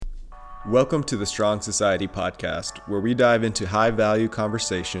Welcome to the Strong Society podcast, where we dive into high-value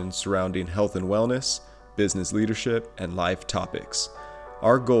conversations surrounding health and wellness, business leadership, and life topics.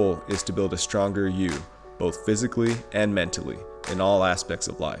 Our goal is to build a stronger you, both physically and mentally, in all aspects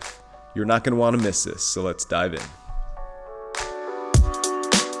of life. You're not going to want to miss this, so let's dive in.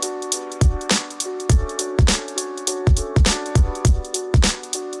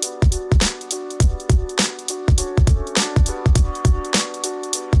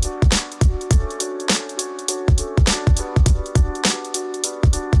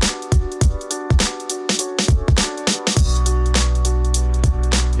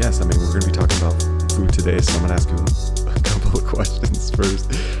 So I'm gonna ask you a couple of questions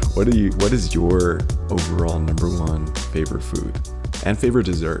first. What is your overall number one favorite food and favorite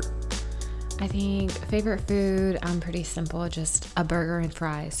dessert? I think favorite food, pretty simple, just a burger and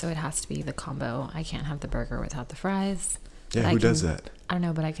fries. So it has to be the combo. I can't have the burger without the fries. Yeah, who does that? I don't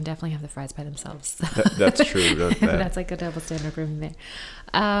know, but I can definitely have the fries by themselves. That's true. That's like a double standard for me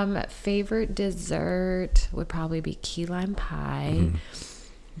there. Favorite dessert would probably be key lime pie. Mm-hmm.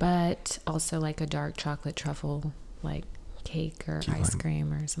 But also like a dark chocolate truffle like cake or ice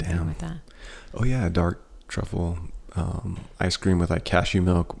cream or something like that. Oh yeah, dark truffle ice cream with like cashew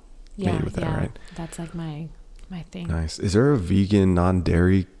milk made with that, right? That's like my thing. Nice. Is there a vegan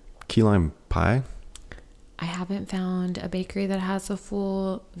non-dairy key lime pie? I haven't found a bakery that has a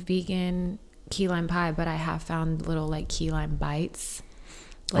full vegan key lime pie, but I have found little like key lime bites,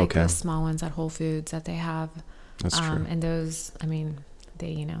 like the small ones at Whole Foods that they have. That's true. And those, I mean,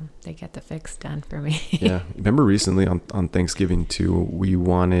 they get the fix done for me. Yeah. Remember recently on Thanksgiving too, we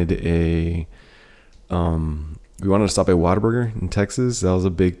wanted to stop at Whataburger in Texas. That was a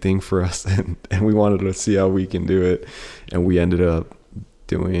big thing for us. And we wanted to see how we can do it. And we ended up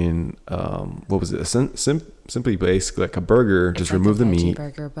doing, what was it? Simply basically like a burger, just remove the meat.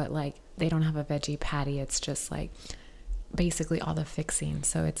 Burger, but like they don't have a veggie patty. It's just like basically all the fixing.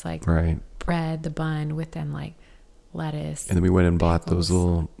 So it's like bread, the bun with then like lettuce, and then we went and bought those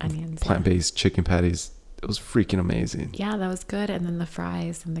little onions, plant-based chicken patties. It was freaking amazing. Yeah, that was good. And then the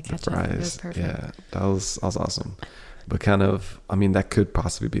fries and the ketchup, it was perfect. Yeah, that was awesome. But kind of, I mean, that could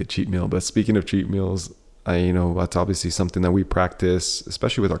possibly be a cheat meal. But speaking of cheat meals, that's obviously something that we practice,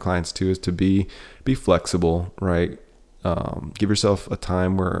 especially with our clients too, is to be flexible, right? Give yourself a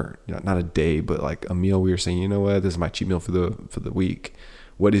time where, not a day, but like a meal where you're saying, you know what, this is my cheat meal for the week.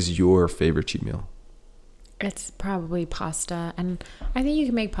 What is your favorite cheat meal? It's probably pasta, and I think you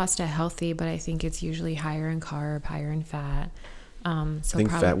can make pasta healthy, but I think it's usually higher in carb, higher in fat. I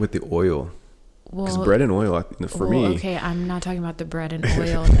think fat with the oil, because bread and oil for me. Okay, I'm not talking about the bread and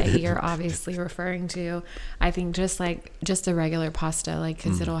oil that you're obviously referring to. I think just the regular pasta, like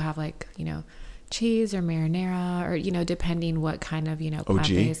because it'll have like cheese or marinara or depending what kind of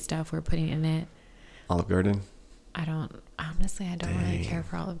plant-based stuff we're putting in it. Olive Garden. I don't really care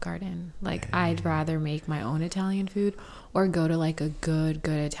for Olive Garden. Like, I'd rather make my own Italian food or go to like a good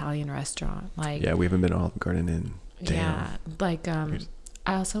Italian restaurant. Like, yeah, we haven't been to Olive Garden in yeah, like I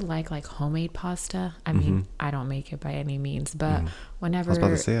also like homemade pasta. I mean, I don't make it by any means, but whenever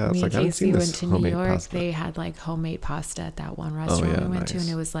me and Casey went to New York, they had like homemade pasta at that one restaurant we went to, and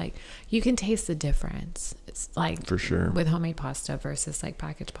it was like you can taste the difference. It's like for sure with homemade pasta versus like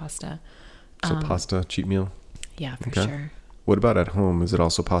packaged pasta. So pasta cheat meal. Yeah, for sure. What about at home? Is it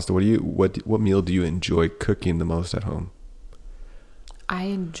also pasta? What meal do you enjoy cooking the most at home? I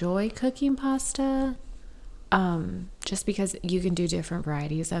enjoy cooking pasta, just because you can do different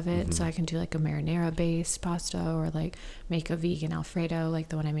varieties of it. So I can do like a marinara based pasta or like make a vegan Alfredo like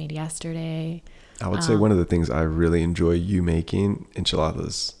the one I made yesterday. I would say one of the things I really enjoy you making,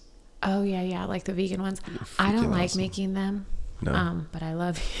 enchiladas. Oh yeah, like the vegan ones. I don't like making them. No. But I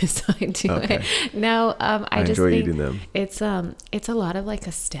love you, so I do it. No, I just enjoy think eating them. It's a lot of like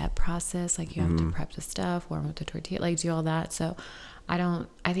a step process. Like you have to prep the stuff, warm up the tortilla, like do all that. So I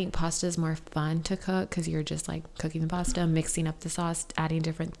think pasta is more fun to cook because you're just like cooking the pasta, mixing up the sauce, adding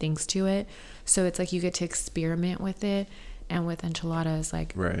different things to it. So it's like you get to experiment with it. And with enchiladas,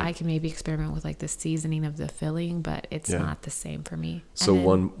 like I can maybe experiment with like the seasoning of the filling, but it's not the same for me. So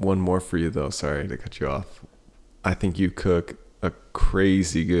one more for you though. Sorry to cut you off. I think you cook a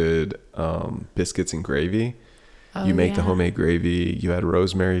crazy good biscuits and gravy. You make the homemade gravy. You add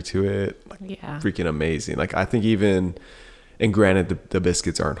rosemary to it. Freaking amazing. Like I think even, and granted the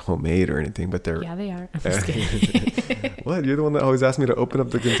biscuits aren't homemade or anything, but they're they are. I'm just kidding. What? You're the one that always asks me to open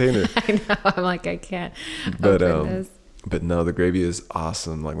up the container. I know. I'm like I can't. Open this. But no, the gravy is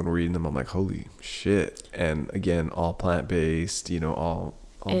awesome. Like when we're eating them, I'm like, holy shit. And again, all plant-based, all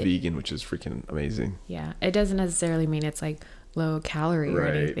vegan, which is freaking amazing. Yeah. It doesn't necessarily mean it's like low calorie or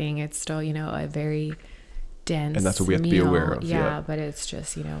Right. anything. It's still, you know, a very dense And that's what we have to be meal. aware of. Yeah, Yeah. but it's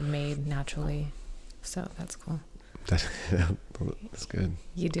just, you know, made naturally. So that's cool. That's good.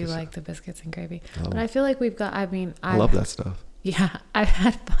 You do like the biscuits and gravy. Oh. But I feel like we've got, I mean, I love that stuff. Yeah, I've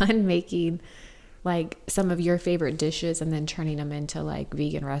had fun making like some of your favorite dishes and then turning them into like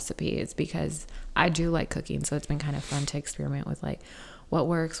vegan recipes, because I do like cooking. So it's been kind of fun to experiment with like what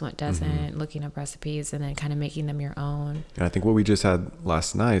works, what doesn't, looking up recipes and then kind of making them your own. And I think what we just had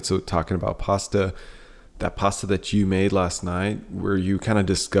last night, so talking about pasta, that pasta that you made last night, where you kind of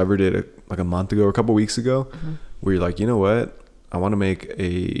discovered it like a month ago or a couple weeks ago, where you're like, you know what? I want to make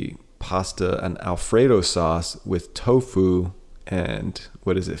a pasta, an Alfredo sauce with tofu and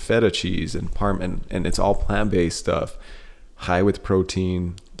what is it? Feta cheese and parm, and it's all plant-based stuff, high with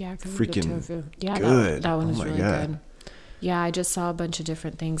protein. Yeah, because freaking tofu. Yeah, good. That one is my really God. good. Yeah, I just saw a bunch of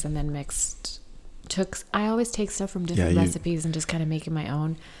different things and then I always take stuff from different recipes and just kind of make it my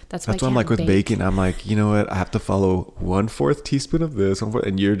own. That's why I'm like with bacon. I'm like, you know what? I have to follow 1/4 teaspoon of this,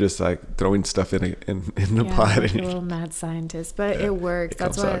 and you're just like throwing stuff in the pot. Like And a little mad scientist, but it works.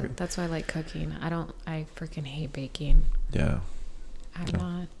 comes out good. That's why I like cooking. I freaking hate baking. yeah.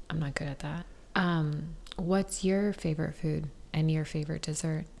 I'm not good at that. What's your favorite food and your favorite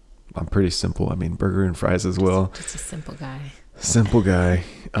dessert? I'm pretty simple. I mean, burger and fries as well. Just a simple guy. Simple guy.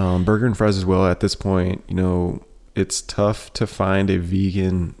 Burger and fries as well. At this point, you know, it's tough to find a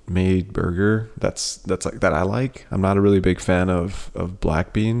vegan made burger that's like that I like. I'm not a really big fan of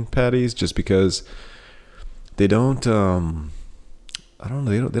black bean patties, just because they don't I don't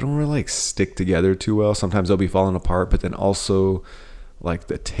know, they don't really like stick together too well. Sometimes they'll be falling apart, but then also like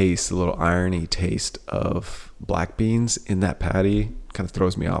the taste, the little irony taste of black beans in that patty kind of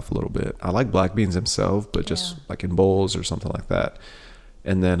throws me off a little bit. I like black beans themselves, but just like in bowls or something like that.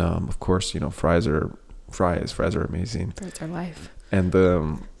 And then of course, you know, fries are amazing. Fries are life. And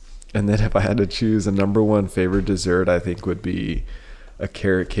then if I had to choose a number one favorite dessert, I think would be a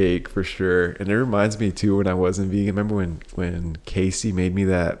carrot cake for sure. And it reminds me too, when I wasn't vegan, remember when Casey made me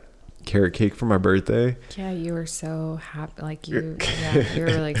that carrot cake for my birthday? Yeah, you were so happy. Like you were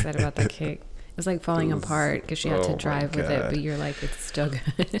really excited about that cake. It was like falling apart because she had to drive with it, but you're like, it's still good.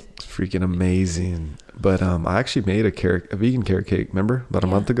 It's freaking amazing. But I actually made a vegan carrot cake, remember? About a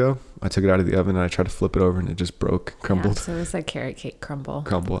month ago. I took it out of the oven and I tried to flip it over and it just crumbled. Yeah, so it was like carrot cake crumble.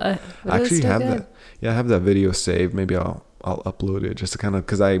 I actually have that. Yeah, I have that video saved. Maybe I'll upload it just to kind of,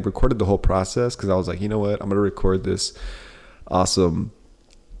 because I recorded the whole process, because I was like, you know what? I'm going to record this awesome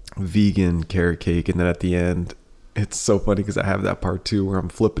vegan carrot cake, and then at the end, it's so funny because I have that part too where I'm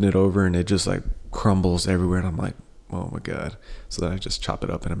flipping it over and it just like crumbles everywhere, and I'm like, oh my God. So then I just chop it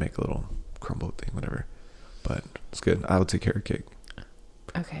up and I make a little crumble thing, whatever. But it's good. I would say carrot cake.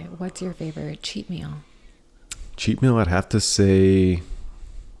 Okay, what's your favorite cheat meal? Cheat meal, I'd have to say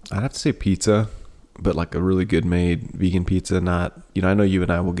pizza, but like a really good made vegan pizza. Not, you know, I know you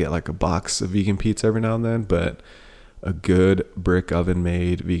and I will get like a box of vegan pizza every now and then, but a good brick oven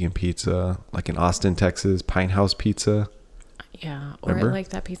made vegan pizza, like in Austin, Texas, Pine House Pizza. Yeah, or Remember? like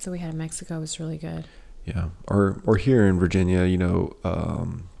that pizza we had in Mexico was really good. Yeah, or here in Virginia, you know,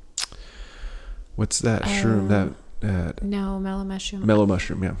 what's that shroom that No, mellow mushroom. mellow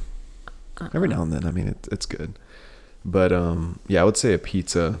mushroom? Yeah, every now and then. I mean, it's good, but yeah, I would say a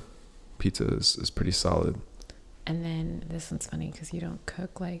pizza. Pizza is pretty solid. And then this one's funny because you don't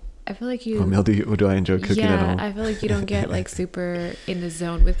cook. Like, I feel like you. Oh, Mel, do I enjoy cooking at home? I feel like you don't get like super in the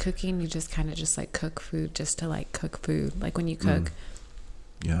zone with cooking. You just kind of just like cook food just to like cook food. Like when you cook.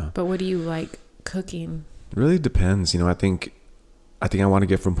 Yeah. But what do you like cooking? It really depends. You know, I think I want to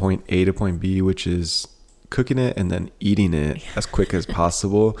get from point A to point B, which is cooking it and then eating it as quick as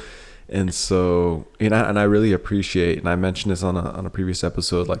possible. And so, and I really appreciate, and I mentioned this on a previous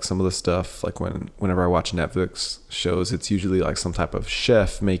episode, like some of the stuff, like whenever I watch Netflix shows, it's usually like some type of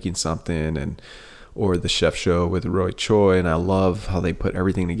chef making something, or the chef show with Roy Choi, and I love how they put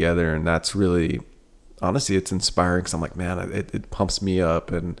everything together, and that's really, honestly, it's inspiring, because I'm like, man, it pumps me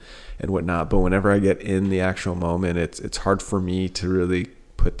up and whatnot. But whenever I get in the actual moment, it's hard for me to really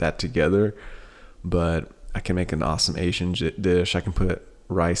put that together. But I can make an awesome Asian dish. I can put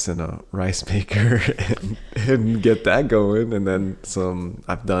rice in a rice maker and get that going, and then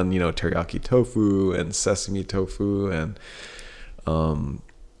I've done, you know, teriyaki tofu and sesame tofu, and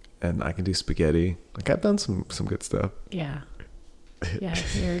I can do spaghetti. Like, I've done some good stuff. Yeah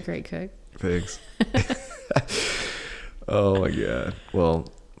you're a great cook. Thanks. Oh my God.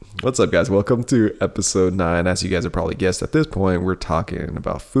 Well, what's up, guys? Welcome to episode 9. As you guys have probably guessed at this point, we're talking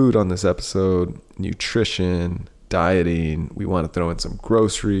about food on this episode, nutrition, dieting. We want to throw in some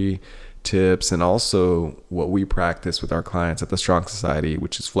grocery tips, and also what we practice with our clients at the Strong Society,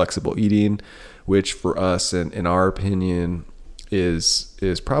 which is flexible eating, which for us, and in our opinion,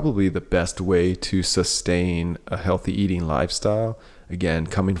 is probably the best way to sustain a healthy eating lifestyle. Again,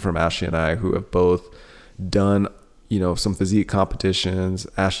 coming from Ashley and I, who have both done, some physique competitions,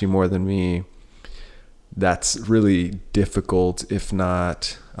 Ashley more than me, that's really difficult, if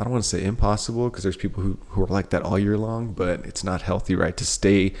not, I don't want to say impossible, because there's people who are like that all year long, but it's not healthy, right, to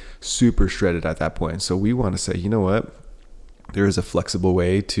stay super shredded at that point. So we want to say, you know what, there is a flexible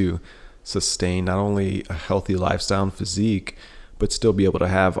way to sustain not only a healthy lifestyle and physique, but still be able to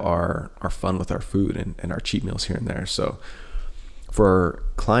have our fun with our food and our cheat meals here and there. So for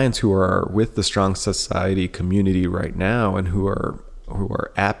clients who are with the Strong Society community right now and who are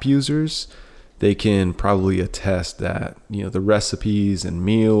app users, they can probably attest that, the recipes and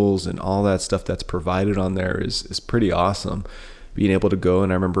meals and all that stuff that's provided on there is pretty awesome. Being able to go,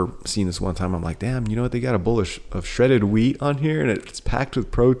 and I remember seeing this one time, I'm like, damn, you know what, they got a bowl of shredded wheat on here, and it's packed with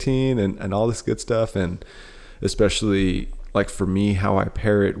protein and all this good stuff. And especially like for me, how I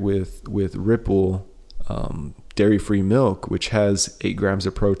pair it with Ripple dairy-free milk, which has 8 grams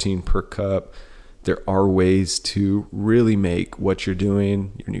of protein per cup. There are ways to really make what you're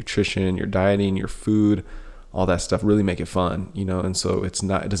doing, your nutrition, your dieting, your food, all that stuff, really make it fun, and so it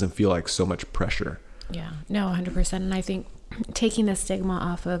doesn't feel like so much pressure. Yeah, no, 100%. And I think taking the stigma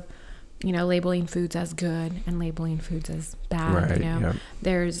off of, labeling foods as good and labeling foods as bad, right, yeah.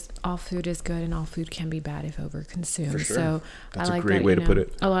 There's all food is good and all food can be bad if over-consumed. For sure. So that's I like a great way to put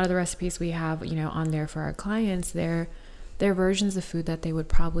it. A lot of the recipes we have, on there for our clients, they're versions of food that they would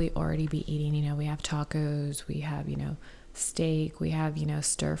probably already be eating. We have tacos, we have, steak, we have,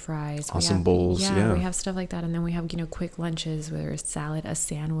 stir fries. Awesome bowls. Yeah, we have stuff like that. And then we have, quick lunches, whether it's salad, a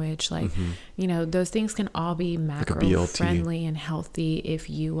sandwich, like, those things can all be macro friendly and healthy if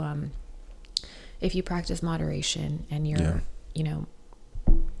you practice moderation and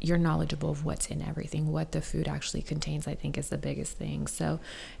you're knowledgeable of what's in everything, what the food actually contains, I think is the biggest thing. So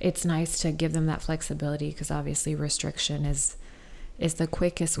it's nice to give them that flexibility, because obviously restriction is the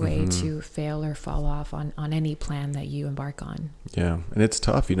quickest way to fail or fall off on any plan that you embark on. Yeah. And it's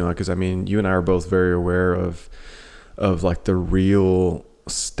tough, because you and I are both very aware of like the real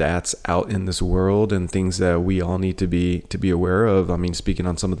stats out in this world and things that we all need to be aware of. Speaking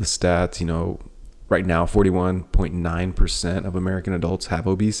on some of the stats, right now, 41.9% of American adults have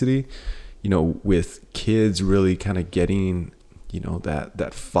obesity, with kids really kind of getting,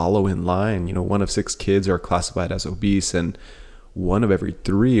 that follow in line. 1 of 6 kids are classified as obese, and 1 of every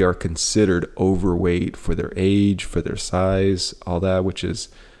 3 are considered overweight for their age, for their size, all that, which is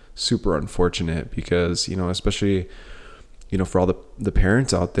super unfortunate because, especially, for all the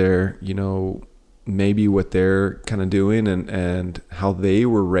parents out there, maybe what they're kind of doing and how they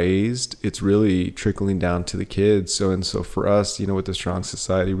were raised, it's really trickling down to the kids. So for us, with the Strong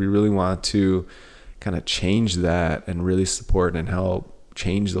Society, we really want to kind of change that and really support and help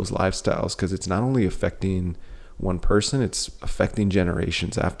change those lifestyles, because it's not only affecting one person, it's affecting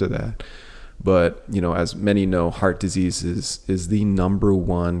generations after that. But, as many know, heart disease is the number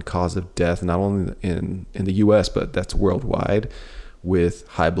 1 cause of death, not only in the US, but that's worldwide, with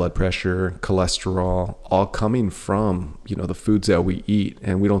high blood pressure, cholesterol, all coming from, the foods that we eat.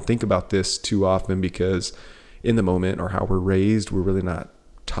 And we don't think about this too often because in the moment or how we're raised, we're really not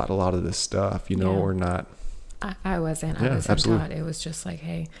taught a lot of this stuff, or not. I wasn't taught. It was just like,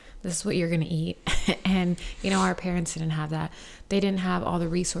 hey, this is what you're going to eat. And, our parents didn't have that. They didn't have all the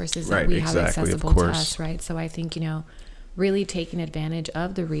resources that we have accessible to us, right? So I think, really taking advantage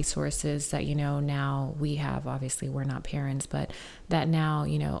of the resources that, now we have. Obviously, we're not parents, but that now,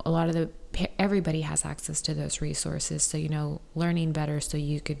 a lot of everybody has access to those resources. So, learning better so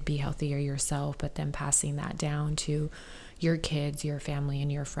you could be healthier yourself, but then passing that down to your kids, your family,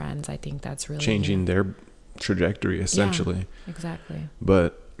 and your friends. I think that's really changing their trajectory, essentially. Yeah, exactly.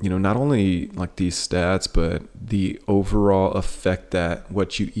 But not only like these stats, but the overall effect that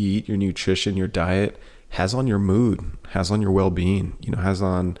what you eat, your nutrition, your diet has on your mood, has on your well-being, has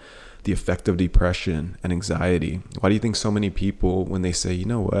on the effect of depression and anxiety. Why do you think so many people, when they say,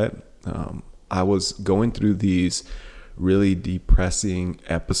 I was going through these really depressing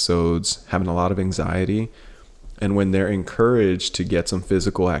episodes, having a lot of anxiety, and when they're encouraged to get some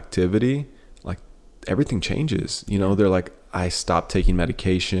physical activity, like everything changes. They're like, I stopped taking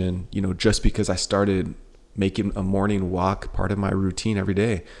medication, just because I started making a morning walk part of my routine every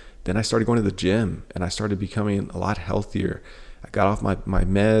day. Then I started going to the gym and I started becoming a lot healthier. I got off my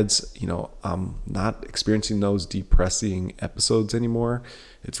meds, I'm not experiencing those depressing episodes anymore.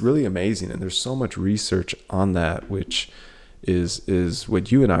 It's really amazing. And there's so much research on that, which is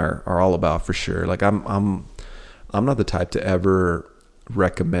what you and I are all about for sure. Like I'm not the type to ever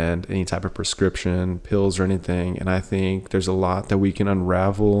recommend any type of prescription pills or anything, and I think there's a lot that we can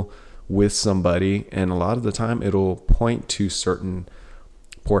unravel with somebody, and a lot of the time it'll point to certain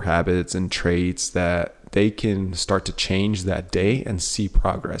poor habits and traits that they can start to change that day and see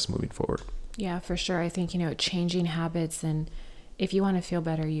progress moving forward. Yeah, for sure. I think, changing habits, and if you want to feel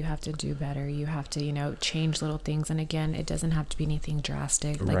better, you have to do better. You have to, change little things. And again, it doesn't have to be anything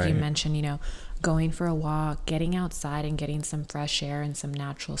drastic. Like you mentioned, going for a walk, getting outside and getting some fresh air and some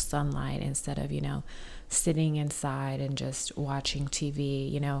natural sunlight instead of, sitting inside and just watching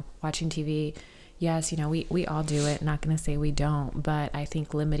TV. Watching TV, yes, we all do it. Not going to say we don't, but I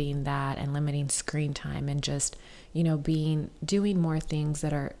think limiting that and limiting screen time and just, doing more things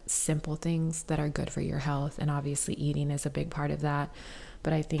that are simple things that are good for your health. And obviously eating is a big part of that.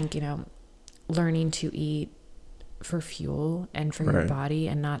 But I think, learning to eat for fuel and for your body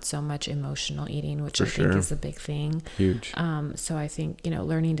and not so much emotional eating, which I think is a big thing. Huge. So I think,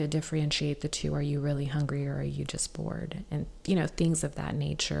 learning to differentiate the two. Are you really hungry or are you just bored? And, things of that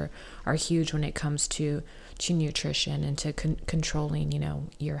nature are huge when it comes to nutrition and to controlling,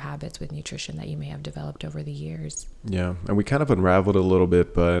 your habits with nutrition that you may have developed over the years. Yeah. And we kind of unraveled a little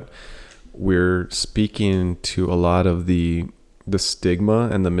bit, but we're speaking to a lot of the stigma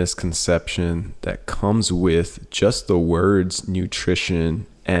and the misconception that comes with just the words nutrition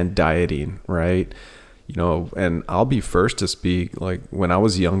and dieting, right? And I'll be first to speak, like when I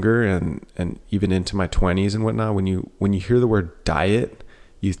was younger and even into my 20s and whatnot, when you hear the word diet,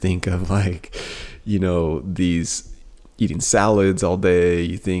 you think of like, these eating salads all day.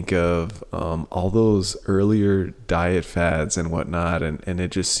 You think of all those earlier diet fads and whatnot, and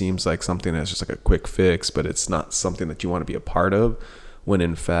it just seems like something that's just like a quick fix, but it's not something that you want to be a part of, when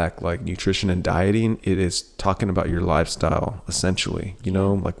in fact, like nutrition and dieting, it is talking about your lifestyle essentially,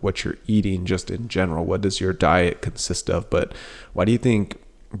 like what you're eating just in general. What does your diet consist of? But why do you think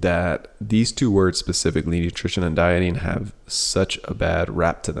that these two words specifically, nutrition and dieting, have such a bad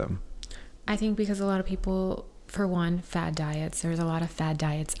rap to them? I think because a lot of people, for one, fad diets. There's a lot of fad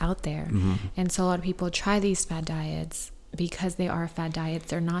diets out there. Mm-hmm. And so a lot of people try these fad diets because they are fad diets.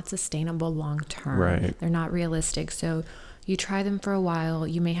 They're not sustainable long term. Right. They're not realistic. So you try them for a while,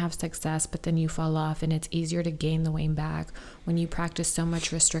 you may have success, but then you fall off, and it's easier to gain the weight back when you practice so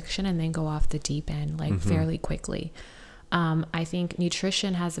much restriction and then go off the deep end fairly quickly. I think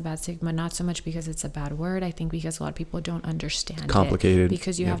nutrition has a bad stigma, not so much because it's a bad word. I think because a lot of people don't understand complicated. It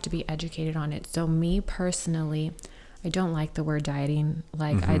because you have to be educated on it. So me personally, I don't like the word dieting.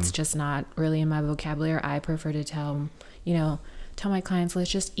 It's just not really in my vocabulary. I prefer to tell my clients,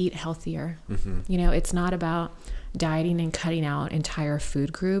 let's just eat healthier. It's not about dieting and cutting out entire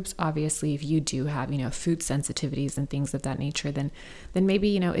food groups. Obviously, if you do have, food sensitivities and things of that nature, then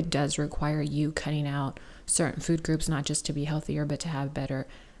maybe, it does require you cutting out certain food groups, not just to be healthier, but to have better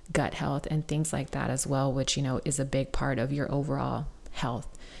gut health and things like that as well, which, is a big part of your overall health.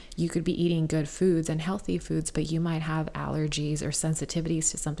 You could be eating good foods and healthy foods, but you might have allergies or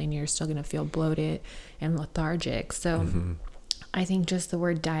sensitivities to something. You're still going to feel bloated and lethargic. So I think just the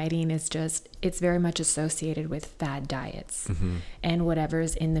word dieting is it's very much associated with fad diets and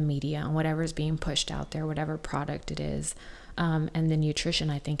whatever's in the media and whatever's being pushed out there, whatever product it is. And the nutrition,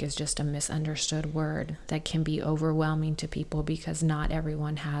 I think, is just a misunderstood word that can be overwhelming to people because not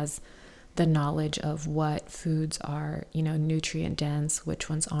everyone has the knowledge of what foods are, nutrient dense, which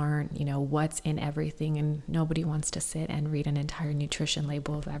ones aren't, what's in everything. And nobody wants to sit and read an entire nutrition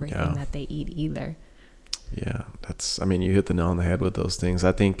label of everything that they eat either. Yeah, you hit the nail on the head with those things.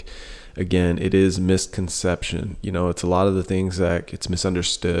 I think, again, it is misconception. It's a lot of the things that gets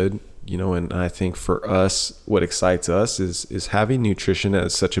misunderstood, and I think for us, what excites us is having nutrition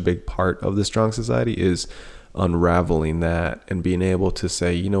as such a big part of the Strong Society is unraveling that and being able to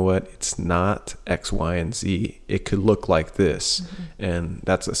say, you know what, it's not X, Y, and Z. It could look like this. And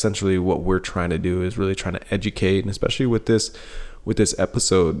that's essentially what we're trying to do, is really trying to educate, and especially with this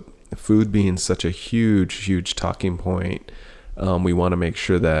episode, food being such a huge talking point, we want to make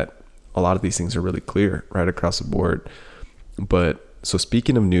sure that a lot of these things are really clear right across the board. But so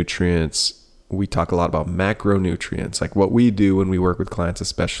speaking of nutrients, we talk a lot about macronutrients. Like what we do when we work with clients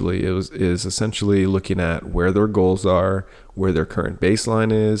especially is essentially looking at where their goals are, where their current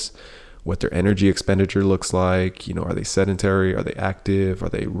baseline is, what their energy expenditure looks like. Are they sedentary? Are they active? Are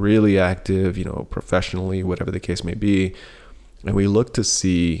they really active, professionally, whatever the case may be. And we look to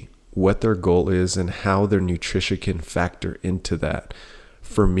see what their goal is and how their nutrition can factor into that.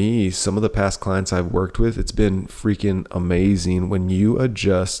 For me, some of the past clients I've worked with, it's been freaking amazing when you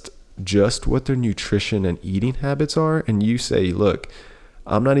adjust just what their nutrition and eating habits are, and you say, look,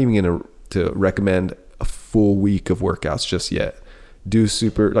 I'm not even going to recommend a full week of workouts just yet.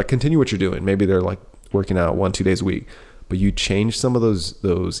 Continue what you're doing. Maybe they're like working out 1-2 days a week, but you change some of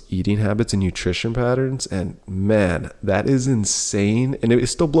those eating habits and nutrition patterns, and man, that is insane. And it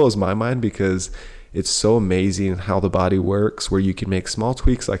still blows my mind because it's so amazing how the body works, where you can make small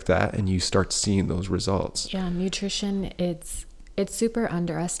tweaks like that and you start seeing those results. Yeah, nutrition, it's super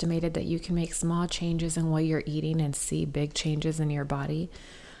underestimated that you can make small changes in what you're eating and see big changes in your body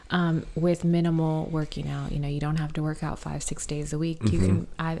with minimal working out. You don't have to work out 5-6 days a week. You can.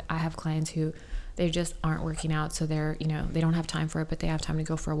 I have clients who they just aren't working out, so they're they don't have time for it, but they have time to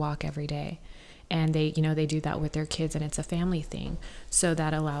go for a walk every day. And they do that with their kids, and it's a family thing. So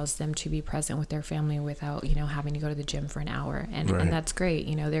that allows them to be present with their family without, having to go to the gym for an hour. And that's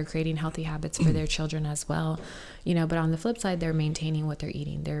great. They're creating healthy habits for their children as well. But on the flip side, they're maintaining what they're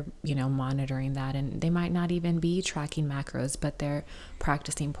eating. They're, monitoring that, and they might not even be tracking macros, but they're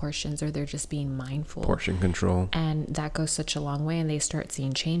practicing portions, or they're just being mindful. Portion control. And that goes such a long way, and they start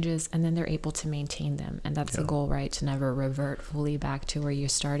seeing changes, and then they're able to maintain them. And that's the goal, right? To never revert fully back to where you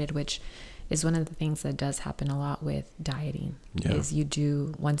started, which is one of the things that does happen a lot with dieting. Is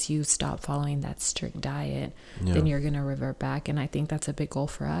once you stop following that strict diet, then you're going to revert back. And I think that's a big goal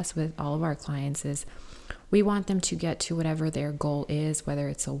for us with all of our clients, is we want them to get to whatever their goal is, whether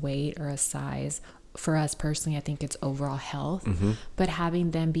it's a weight or a size. For us personally, I think it's overall health, but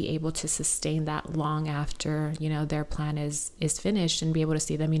having them be able to sustain that long after, their plan is finished, and be able to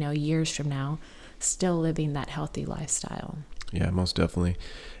see them, years from now, still living that healthy lifestyle. Yeah, most definitely.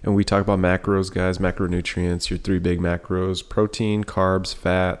 And we talk about macros, guys, macronutrients, your 3 big macros: protein, carbs,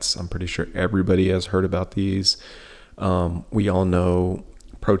 fats. I'm pretty sure everybody has heard about these. We all know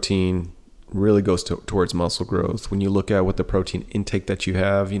protein really goes towards muscle growth. When you look at what the protein intake that you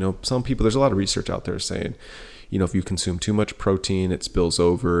have, some people, there's a lot of research out there saying, if you consume too much protein, it spills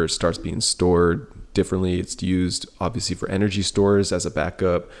over, it starts being stored differently. It's used obviously for energy stores as a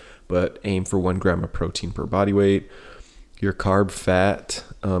backup, but aim for 1 gram of protein per body weight. Your carb fat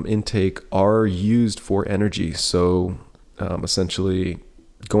intake are used for energy. So essentially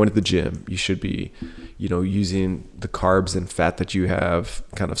going to the gym, you should be, using the carbs and fat that you have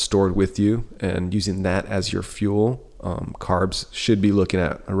kind of stored with you and using that as your fuel. Carbs should be looking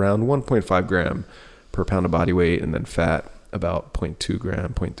at around 1.5 gram per pound of body weight, and then fat about 0.2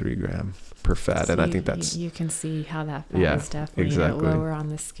 gram, 0.3 gram per fat. So and I think that's... You can see how that fat is definitely lower on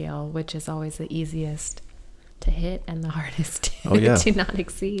the scale, which is always the easiest to hit and the hardest to not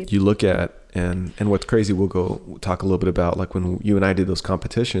exceed. You look at, and what's crazy, we'll talk a little bit about, like when you and I did those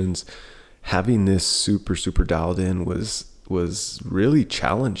competitions, having this super dialed in was really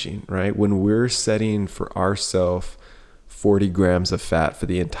challenging, right? When we're setting for ourselves 40 grams of fat for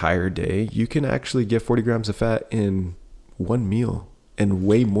the entire day, you can actually get 40 grams of fat in one meal. And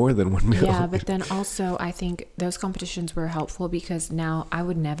way more than one meal. Yeah, but then also I think those competitions were helpful because now I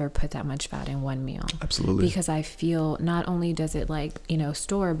would never put that much fat in one meal. Absolutely. Because I feel not only does it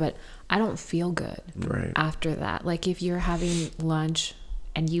store, but I don't feel good after that. Like if you're having lunch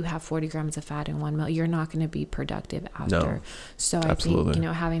and you have 40 grams of fat in one meal, you're not going to be productive after. No, so I think,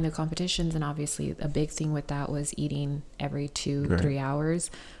 having the competitions, and obviously a big thing with that was eating every 2-3 hours,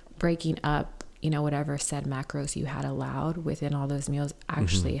 breaking up whatever said macros you had allowed within all those meals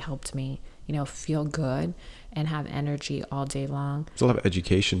actually helped me, feel good and have energy all day long. There's a lot of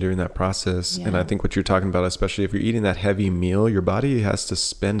education during that process. Yeah. And I think what you're talking about, especially if you're eating that heavy meal, your body has to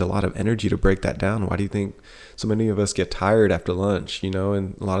spend a lot of energy to break that down. Why do you think so many of us get tired after lunch, and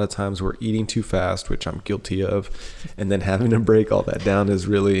a lot of times we're eating too fast, which I'm guilty of. And then having to break all that down is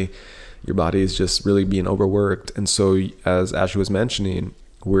really, your body is just really being overworked. And so as Ashley was mentioning,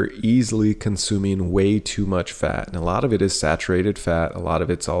 we're easily consuming way too much fat, and a lot of it is saturated fat. A lot of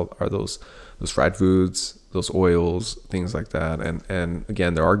it's are those fried foods, those oils, things like that. And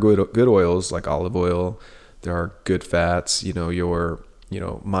again, there are good oils like olive oil. There are good fats, your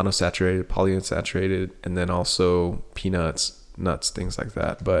monosaturated, polyunsaturated, and then also peanuts, nuts, things like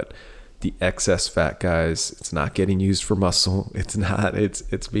that. But the excess fat, guys, it's not getting used for muscle. It's not.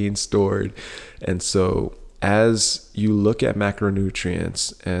 It's being stored, and so as you look at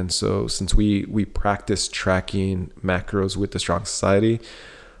macronutrients, and so since we practice tracking macros with the Strong Society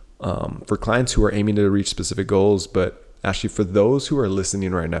for clients who are aiming to reach specific goals, but actually for those who are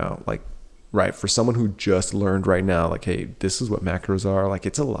listening right now, like right, for someone who just learned right now, like, hey, this is what macros are, like,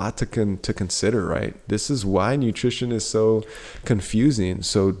 it's a lot to consider, right? This is why nutrition is so confusing.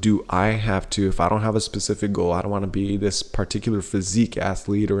 So do I have to, if I don't have a specific goal, I don't want to be this particular physique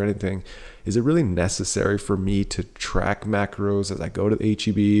athlete or anything, is it really necessary for me to track macros as I go to the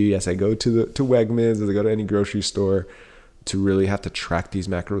HEB, as I go to Wegmans, as I go to any grocery store, to really have to track these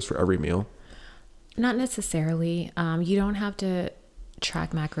macros for every meal? Not necessarily. You don't have to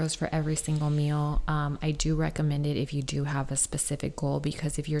track macros for every single meal. I do recommend it if you do have a specific goal,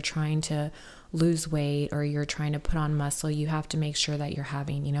 because if you're trying to lose weight or you're trying to put on muscle, you have to make sure that you're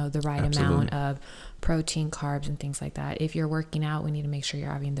having, the right amount of protein, carbs, and things like that. If you're working out, we need to make sure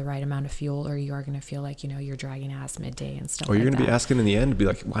you're having the right amount of fuel, or you are going to feel like, you're dragging ass midday and stuff like that. Or you're going to be asking in the end to be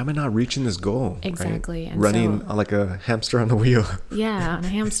like, why am I not reaching this goal? Exactly. Right? And running like a hamster on the wheel. Yeah, on a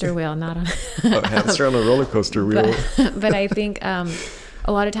hamster wheel, not on a hamster on a roller coaster wheel. But I think a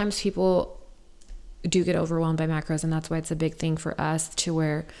lot of times people do get overwhelmed by macros, and that's why it's a big thing for us to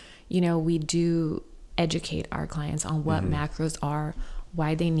where, we do educate our clients on what macros are,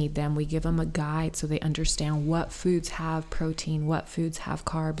 why they need them. We give them a guide so they understand what foods have protein, what foods have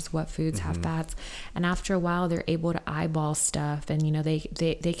carbs, what foods have fats. And after a while, they're able to eyeball stuff, and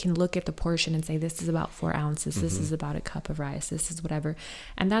they can look at the portion and say, this is about 4 ounces, this is about a cup of rice, this is whatever.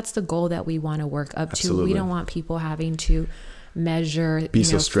 And that's the goal that we want to work up to. We don't want people having to measure, be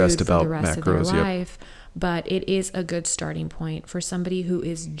so stressed about the rest macros of their life. But it is a good starting point for somebody who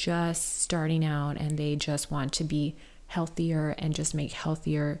is just starting out and they just want to be healthier and just make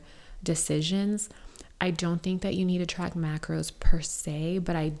healthier decisions. I don't think that you need to track macros per se,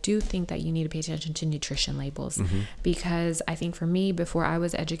 but I do think that you need to pay attention to nutrition labels, because I think for me, before I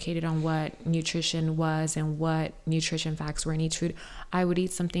was educated on what nutrition was and what nutrition facts were in each food, I would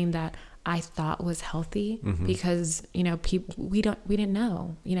eat something that I thought was healthy, because, people, we didn't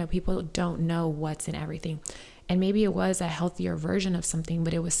know, people don't know what's in everything. And maybe it was a healthier version of something,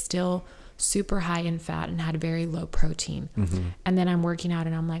 but it was still super high in fat and had very low protein. And then I'm working out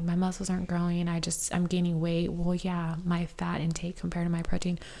and I'm like, my muscles aren't growing. I'm gaining weight. Well, yeah, my fat intake compared to my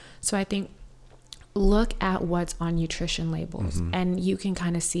protein. So I think look at what's on nutrition labels, and you can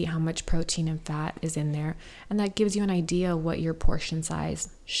kind of see how much protein and fat is in there. And that gives you an idea of what your portion size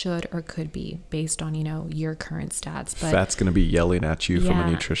should or could be based on, your current stats. But fat's going to be yelling at you from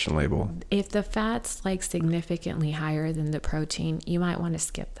a nutrition label. If the fat's like significantly higher than the protein, you might want to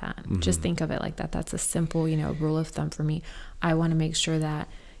skip that. Just think of it like that. That's a simple, rule of thumb for me. I want to make sure that,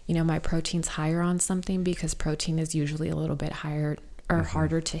 my protein's higher on something, because protein is usually a little bit higher or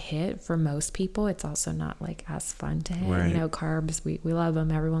harder to hit for most people. It's also not like as fun to hit. Right. Carbs, we love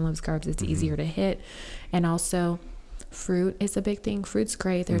them. Everyone loves carbs. It's easier to hit. And also fruit is a big thing. Fruit's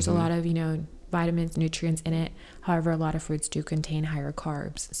great. There's a lot of, vitamins, nutrients in it. However, a lot of fruits do contain higher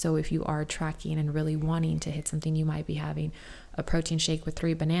carbs. So if you are tracking and really wanting to hit something, you might be having a protein shake with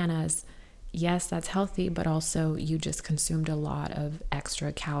 3 bananas. Yes, that's healthy, but also you just consumed a lot of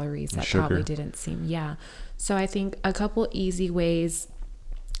extra calories that probably didn't seem. So I think a couple easy ways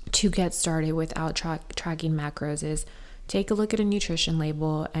to get started without tracking macros is take a look at a nutrition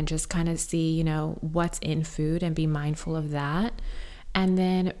label and just kind of see, what's in food and be mindful of that. And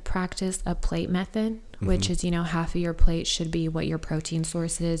then practice a plate method, which is, half of your plate should be what your protein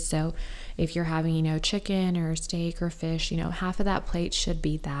source is. So if you're having, chicken or steak or fish, half of that plate should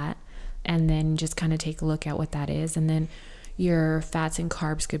be that. And then just kind of take a look at what that is. And then your fats and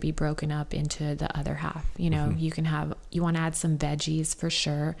carbs could be broken up into the other half. You want to add some veggies for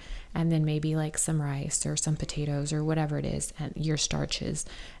sure. And then maybe like some rice or some potatoes or whatever it is, and your starches.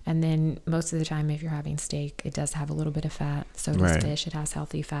 And then most of the time, if you're having steak, it does have a little bit of fat. So does fish. It has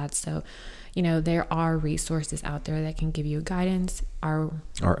healthy fats. So, there are resources out there that can give you guidance. Our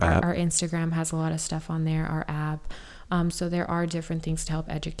Instagram has a lot of stuff on there, our app. So there are different things to help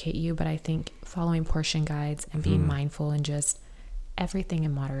educate you, but I think following portion guides and being mindful and just everything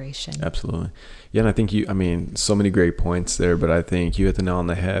in moderation. Absolutely. Yeah. And I think so many great points there, but I think you hit the nail on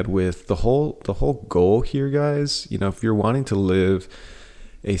the head with the whole goal here, guys. If you're wanting to live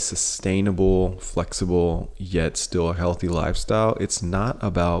a sustainable, flexible, yet still a healthy lifestyle, it's not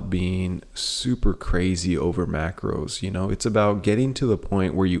about being super crazy over macros. It's about getting to the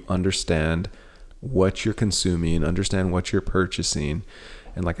point where you understand what you're consuming, understand what you're purchasing.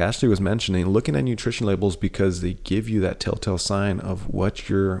 And like Ashley was mentioning, looking at nutrition labels, because they give you that telltale sign of what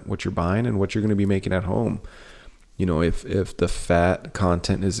you're buying and what you're going to be making at home. If the fat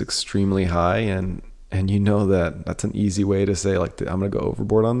content is extremely high and that's an easy way to say like, I'm going to go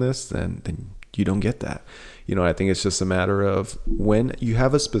overboard on this, then you don't get that. I think it's just a matter of when you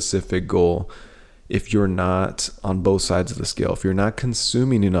have a specific goal, if you're not on both sides of the scale, if you're not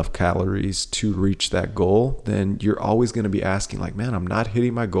consuming enough calories to reach that goal, then you're always going to be asking like, man, I'm not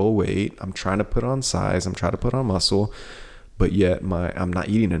hitting my goal weight. I'm trying to put on size. I'm trying to put on muscle, but yet I'm not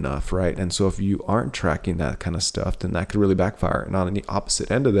eating enough, right? And so if you aren't tracking that kind of stuff, then that could really backfire. And on the opposite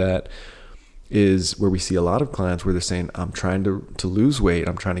end of that is where we see a lot of clients where they're saying, I'm trying to lose weight.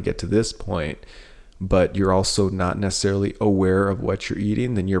 I'm trying to get to this point, but you're also not necessarily aware of what you're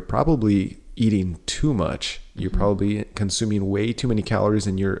eating. Then you're probably eating too much. You're probably consuming way too many calories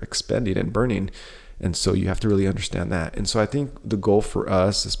and you're expending and burning. And so you have to really understand that. And so I think the goal for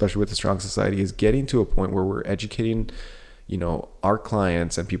us, especially with the Strong Society, is getting to a point where we're educating, our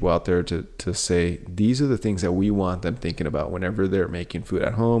clients and people out there to say, these are the things that we want them thinking about whenever they're making food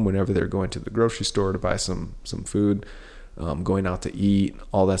at home, whenever they're going to the grocery store to buy some food, going out to eat,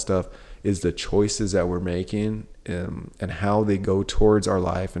 all that stuff, is the choices that we're making and how they go towards our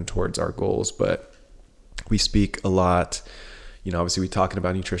life and towards our goals. But we speak a lot, obviously we talking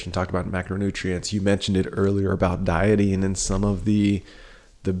about nutrition, talked about macronutrients. You mentioned it earlier about dieting and some of the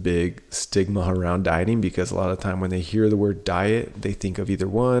big stigma around dieting, because a lot of the time when they hear the word diet, they think of either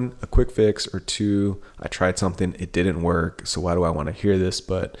one, a quick fix, or two, I tried something, it didn't work, so why do I want to hear this?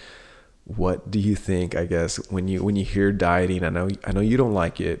 But what do you think, I guess, when you hear dieting? I know you don't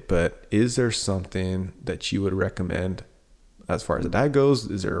like it, but is there something that you would recommend as far as the diet goes?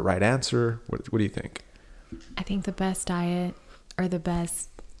 Is there a right answer? What do you think? I think the best diet, or the best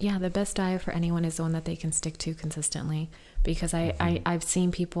diet for anyone is the one that they can stick to consistently. Because I've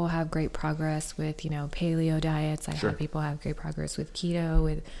seen people have great progress with, paleo diets. I've had people have great progress with keto,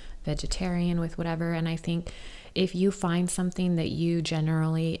 with vegetarian, with whatever. And I think if you find something that you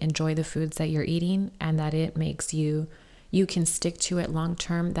generally enjoy the foods that you're eating and that it makes you can stick to it long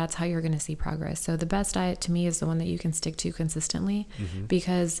term, that's how you're going to see progress. So the best diet to me is the one that you can stick to consistently,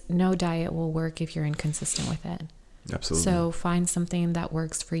 because no diet will work if you're inconsistent with it. Absolutely. So find something that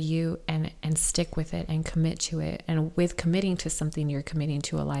works for you and stick with it and commit to it. And with committing to something, you're committing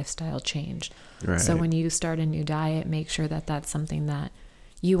to a lifestyle change. Right. So when you start a new diet, make sure that that's something that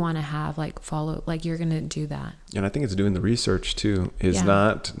you want to have, follow, you're going to do that. And I think it's doing the research too, is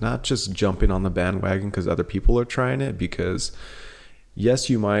not just jumping on the bandwagon because other people are trying it. Because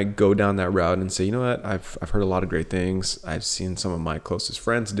yes, you might go down that route and say, you know what, I've heard a lot of great things. I've seen some of my closest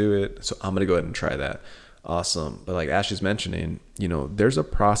friends do it, so I'm going to go ahead and try that. Awesome. But like Ashley's mentioning, there's a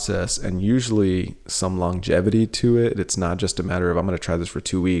process and usually some longevity to it. It's not just a matter of, I'm going to try this for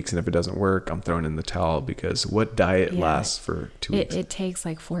 2 weeks, and if it doesn't work, I'm throwing in the towel, because what diet lasts for 2 weeks? It takes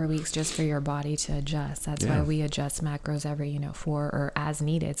 4 weeks just for your body to adjust. That's why we adjust macros every, 4 or as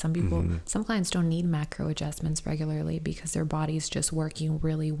needed. Some people, some clients don't need macro adjustments regularly because their body's just working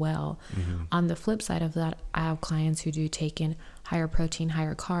really well. On the flip side of that, I have clients who do take in higher protein,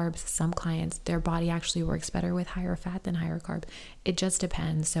 higher carbs. Some clients, their body actually works better with higher fat than higher carbs. It just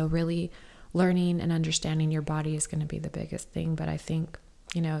depends. So really learning and understanding your body is going to be the biggest thing. But I think,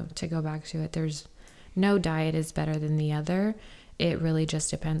 to go back to it, there's no diet is better than the other. It really just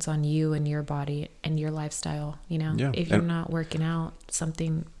depends on you and your body and your lifestyle. If you're not working out,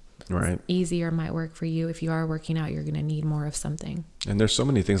 something easier might work for you. If you are working out, you're going to need more of something. And there's so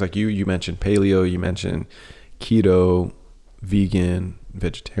many things, like you mentioned paleo, you mentioned keto, vegan,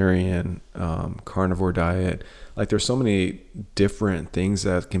 vegetarian, carnivore diet. There's so many different things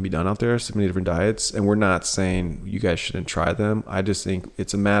that can be done out there, so many different diets, and we're not saying you guys shouldn't try them. I just think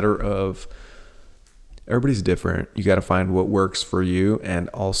it's a matter of everybody's different. You got to find what works for you and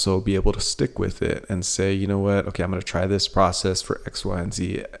also be able to stick with it and say, you know what, okay, I'm going to try this process for X, Y, and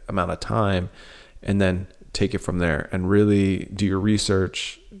Z amount of time, and then take it from there and really do your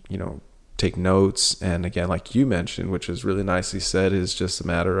research, take notes. And again, like you mentioned, which is really nicely said, is just a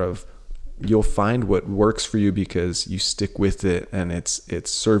matter of you'll find what works for you because you stick with it and it's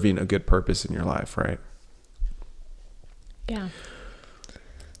serving a good purpose in your life, right? Yeah.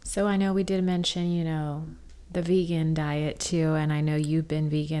 So I know we did mention, the vegan diet too. And I know you've been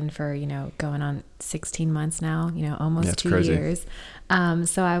vegan for, going on 16 months now, almost 2 years.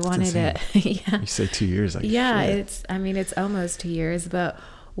 So I wanted to, You say 2 years. Shit. It's almost 2 years, but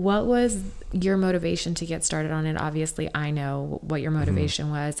what was your motivation to get started on it? Obviously, I know what your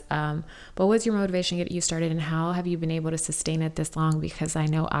motivation was. But what's your motivation to get you started, and how have you been able to sustain it this long? Because I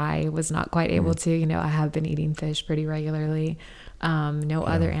know I was not quite able to. I have been eating fish pretty regularly,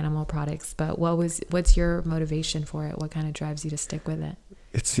 other animal products. But what's your motivation for it? What kind of drives you to stick with it?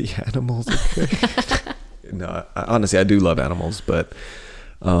 It's the animals. No, honestly, I do love animals, but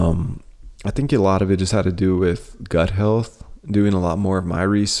I think a lot of it just had to do with gut health. Doing a lot more of my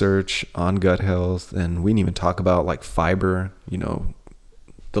research on gut health, and we didn't even talk about fiber.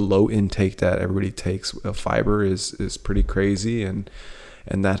 the low intake that everybody takes of fiber is pretty crazy, and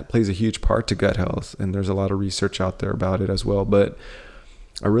that plays a huge part to gut health. And there's a lot of research out there about it as well. But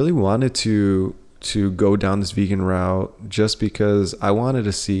I really wanted to go down this vegan route just because I wanted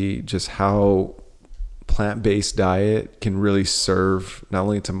to see just how plant-based diet can really serve not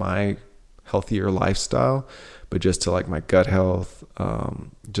only to my healthier lifestyle, but just to like my gut health,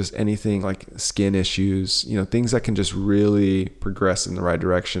 just anything like skin issues, things that can just really progress in the right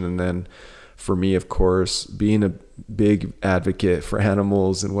direction. And then for me, of course, being a big advocate for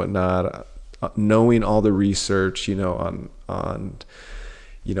animals and whatnot, knowing all the research, on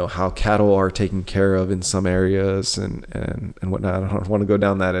how cattle are taken care of in some areas and whatnot. I don't want to go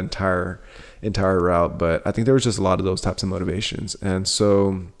down that entire route, but I think there was just a lot of those types of motivations. And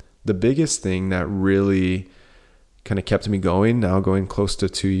so the biggest thing that really kind of kept me going, now going close to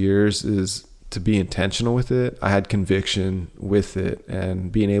 2 years, is to be intentional with it. I had conviction with it,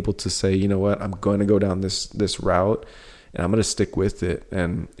 and being able to say, you know what, I'm going to go down this route and I'm going to stick with it.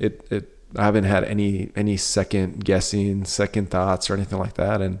 And I haven't had any second guessing, second thoughts or anything like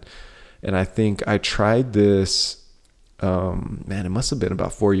that. And I think I tried this, it must have been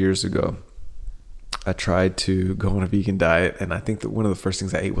about 4 years ago. I tried to go on a vegan diet, and I think that one of the first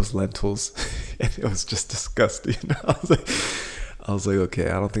things I ate was lentils, and it was just disgusting. I was like, okay,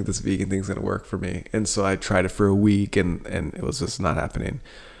 I don't think this vegan thing's gonna work for me. And so I tried it for a week, and it was just not happening.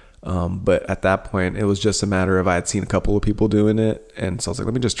 But at that point, it was just a matter of I had seen a couple of people doing it, and so I was like,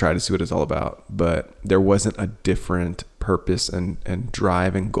 let me just try to see what it's all about. But there wasn't a different purpose and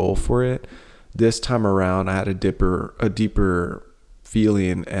drive and goal for it. This time around, I had a deeper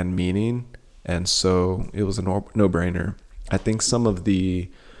feeling and meaning. And so it was a no-brainer. I think some of the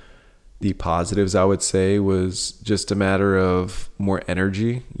positives, I would say, was just a matter of more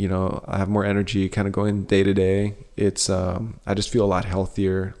energy. I have more energy kind of going day to day. It's, I just feel a lot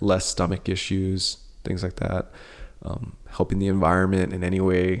healthier, less stomach issues, things like that. Helping the environment in any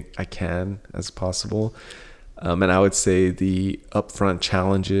way I can as possible. And I would say the upfront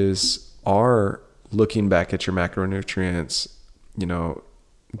challenges are looking back at your macronutrients,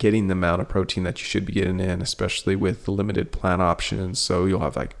 getting the amount of protein that you should be getting in, especially with the limited plant options. So you'll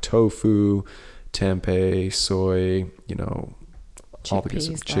have like tofu, tempeh, soy, all the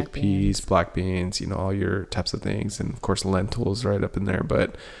chickpeas, black beans, all your types of things. And of course, lentils right up in there.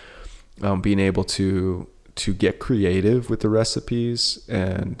 But being able to get creative with the recipes,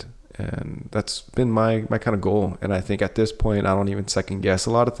 and that's been my kind of goal. And I think at this point, I don't even second guess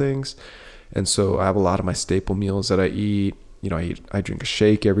a lot of things. And so I have a lot of my staple meals that I eat. I drink a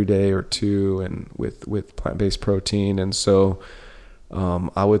shake every day or two, and with plant-based protein. And so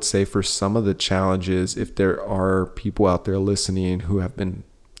I would say for some of the challenges, if there are people out there listening who have been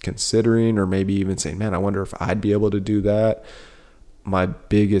considering, or maybe even saying, man, I wonder if I'd be able to do that, my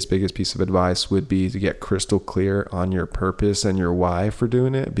biggest piece of advice would be to get crystal clear on your purpose and your why for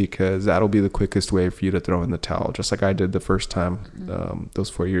doing it, because that'll be the quickest way for you to throw in the towel, just like I did the first time those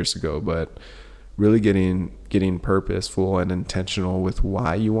 4 years ago. But really getting purposeful and intentional with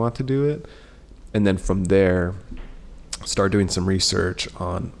why you want to do it. And then from there, start doing some research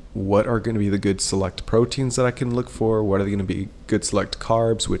on what are going to be the good select proteins that I can look for. What are going to be good select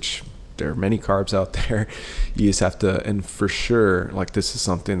carbs, which there are many carbs out there. You just have to, and for sure, like this is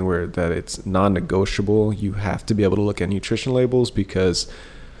something that it's non-negotiable. You have to be able to look at nutrition labels, because,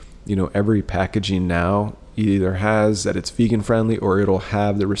 every packaging now either has that it's vegan friendly, or it'll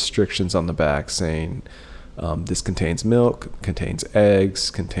have the restrictions on the back saying this contains milk, contains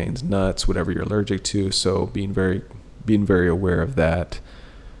eggs, contains nuts, whatever you're allergic to. So being very aware of that.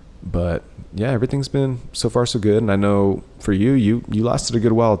 But yeah, everything's been so far so good. And I know for you lasted a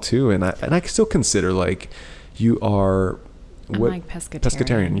good while too. And I still consider like you are I'm like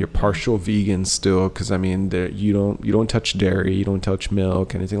pescatarian. You're partial vegan still, because you don't touch dairy, you don't touch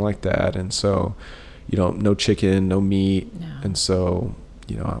milk, anything like that. And so no chicken, no meat. No. And so,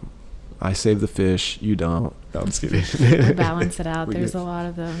 I save the fish, you don't. No, I'm just kidding. We balance it out. There's a lot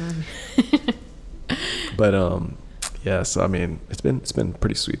of them. But, yeah, so it's been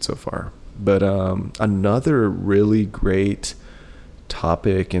pretty sweet so far. But, another really great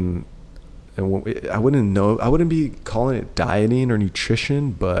topic, and I wouldn't be calling it dieting or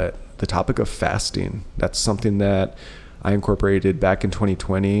nutrition, but the topic of fasting. That's something that I incorporated back in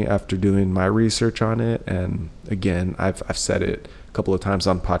 2020 after doing my research on it. And again, I've said it a couple of times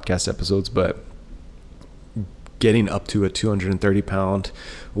on podcast episodes, but getting up to a 230 pound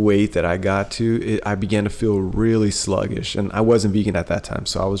weight that I got to, I began to feel really sluggish. And I wasn't vegan at that time,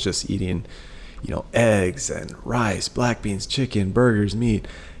 so I was just eating, eggs and rice, black beans, chicken, burgers, meat.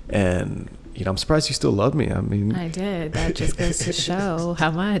 And I'm surprised you still love me. I mean, I did. That just goes to show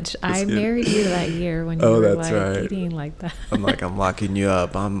how much I married you that year when you were like right. eating like that. I'm locking you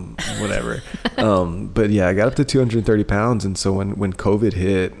up. I'm whatever. But yeah, I got up to 230 pounds. And so when COVID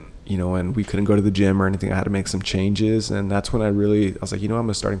hit, and we couldn't go to the gym or anything, I had to make some changes. And that's when I was like, I'm going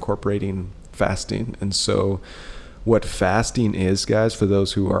to start incorporating fasting. And so what fasting is, guys, for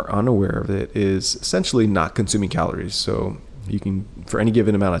those who are unaware of it, is essentially not consuming calories. So you can, for any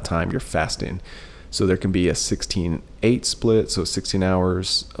given amount of time, you're fasting. So there can be a 16-8 split. So 16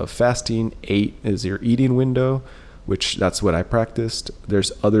 hours of fasting, 8 is your eating window, which that's what I practiced.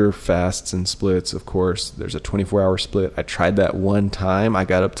 There's other fasts and splits, of course. There's a 24-hour split. I tried that one time. I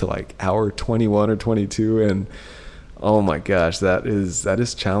got up to like hour 21 or 22, and oh my gosh, that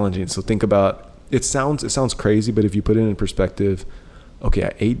is challenging. So think about, it sounds crazy, but if you put it in perspective, okay,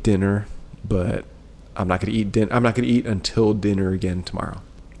 I ate dinner, but I'm not going to eat I'm not going to eat until dinner again tomorrow.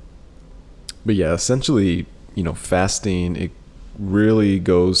 But yeah, essentially, fasting, it really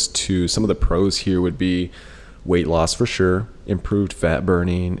goes to, some of the pros here would be weight loss for sure, improved fat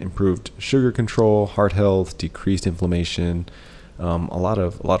burning, improved sugar control, heart health, decreased inflammation, a lot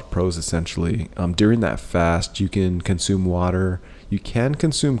of pros essentially. During that fast, you can consume water. You can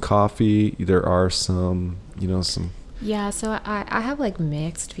consume coffee. There are some. Yeah, so I have like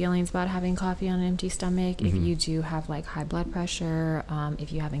mixed feelings about having coffee on an empty stomach. Mm-hmm. If you do have like high blood pressure,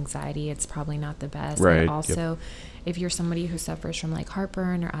 if you have anxiety, it's probably not the best. Right. And also, if you're somebody who suffers from like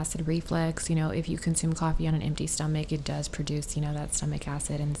heartburn or acid reflux, if you consume coffee on an empty stomach, it does produce, that stomach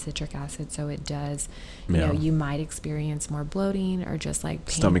acid and citric acid. So it does, you might experience more bloating or just like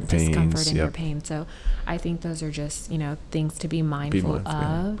stomach pains, discomfort in your pain. So I think those are just, things to be mindful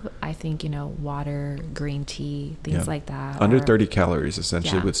of. Yeah. I think, water, green tea, things like that. Under 30 calories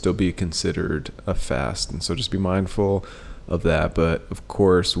essentially would still be considered a fast. And so just be mindful of that. But of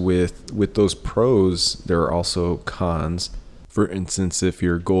course, with those pros, there are also cons. For instance, if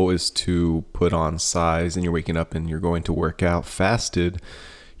your goal is to put on size and you're waking up and you're going to work out fasted,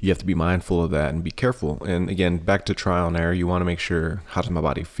 you have to be mindful of that and be careful. And again, back to trial and error, you want to make sure, how does my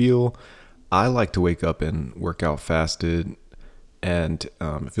body feel? I like to wake up and work out fasted, and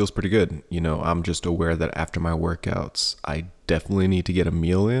it feels pretty good. I'm just aware that after my workouts, I definitely need to get a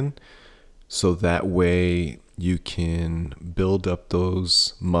meal in, so that way you can build up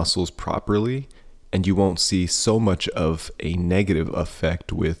those muscles properly and you won't see so much of a negative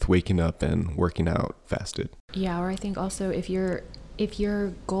effect with waking up and working out fasted. Yeah, or I think also if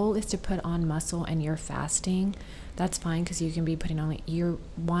your goal is to put on muscle and you're fasting, that's fine, because you can be putting on, you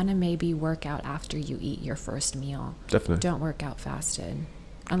want to maybe work out after you eat your first meal. Definitely. Don't work out fasted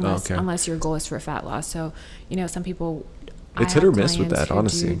unless your goal is for fat loss. So, some people, it's hit or miss with that,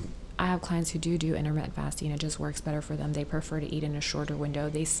 honestly. I have clients who do intermittent fasting. It just works better for them. They prefer to eat in a shorter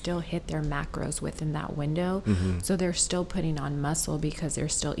window. They still hit their macros within that window. Mm-hmm. So they're still putting on muscle because they're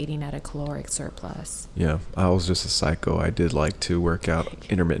still eating at a caloric surplus. Yeah, I was just a psycho. I did like to work out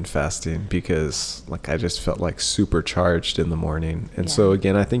intermittent fasting because I just felt like supercharged in the morning. And so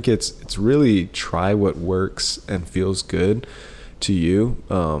again, I think it's really try what works and feels good to you.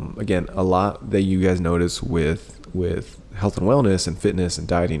 Again, a lot that you guys notice with health and wellness and fitness and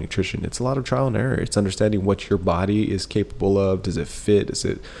dieting and nutrition, it's a lot of trial and error. It's understanding what your body is capable of. Does it fit? Does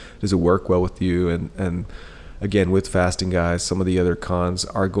it work well with you? And again, with fasting, guys, some of the other cons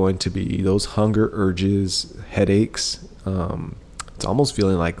are going to be those hunger urges, headaches. It's almost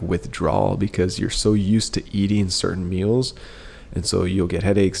feeling like withdrawal because you're so used to eating certain meals. And so you'll get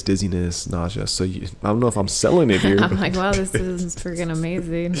headaches, dizziness, nausea. So I don't know if I'm selling it here. I'm like, wow, this is freaking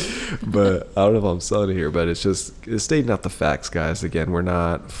amazing. But I don't know if I'm selling it here. But it's stating out the facts, guys. Again, we're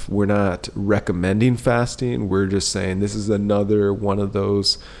not recommending fasting. We're just saying this is another one of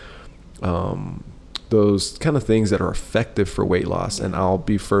those kind of things that are effective for weight loss. And I'll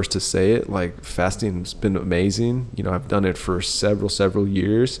be first to say it. Like, fasting's been amazing. I've done it for several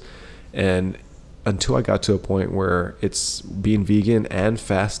years, and until I got to a point where it's being vegan and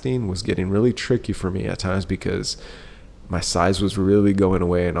fasting was getting really tricky for me at times because my size was really going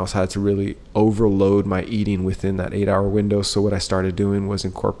away, and I also had to really overload my eating within that 8-hour window. So what I started doing was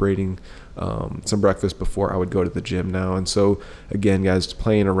incorporating some breakfast before I would go to the gym now. And so again, guys,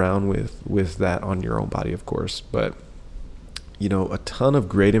 playing around with that on your own body, of course. But a ton of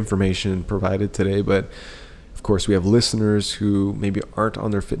great information provided today. But of course, we have listeners who maybe aren't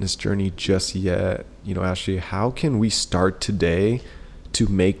on their fitness journey just yet. Ashley, how can we start today to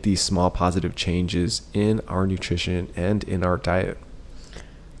make these small positive changes in our nutrition and in our diet?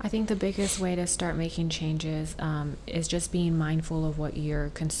 I think the biggest way to start making changes is just being mindful of what you're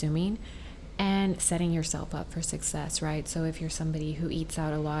consuming and setting yourself up for success, right? So if you're somebody who eats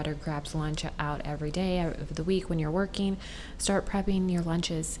out a lot or grabs lunch out every day of the week when you're working, start prepping your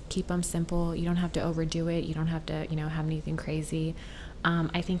lunches. Keep them simple. You don't have to overdo it. You don't have to, have anything crazy.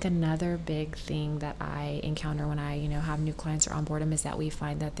 I think another big thing that I encounter when I, have new clients or onboard them is that we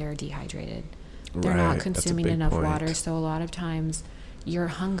find that they're dehydrated. They're not consuming enough water. So a lot of times you're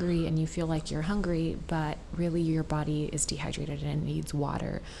hungry and you feel like you're hungry, but really your body is dehydrated and it needs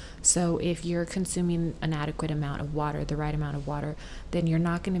water. So if you're consuming an adequate amount of water, the right amount of water, then you're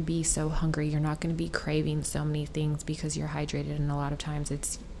not going to be so hungry. You're not going to be craving so many things because you're hydrated. And a lot of times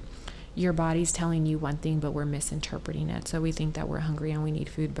it's your body's telling you one thing, but we're misinterpreting it. So we think that we're hungry and we need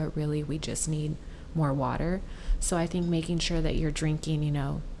food, but really we just need more water. So I think making sure that you're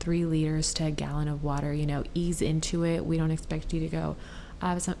drinking, 3 liters to a gallon of water, ease into it. We don't expect you to go.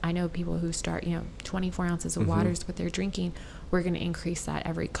 I know people who start, 24 ounces of water is what they're drinking. We're going to increase that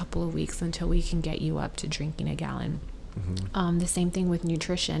every couple of weeks until we can get you up to drinking a gallon. The same thing with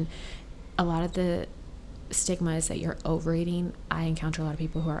nutrition. A lot of the stigma is that you're overeating. I encounter a lot of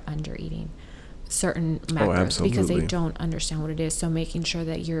people who are undereating certain macros because they don't understand what it is. So making sure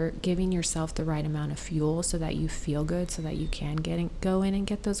that you're giving yourself the right amount of fuel so that you feel good, so that you can go in and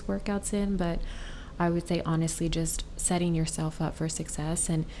get those workouts in. But I would say honestly, just setting yourself up for success.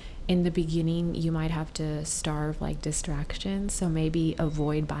 And in the beginning, you might have to starve like distractions. So maybe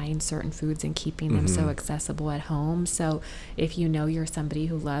avoid buying certain foods and keeping them so accessible at home. So if you're somebody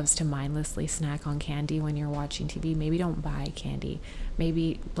who loves to mindlessly snack on candy when you're watching TV, maybe don't buy candy.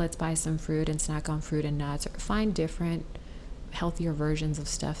 Maybe let's buy some fruit and snack on fruit and nuts, or find different healthier versions of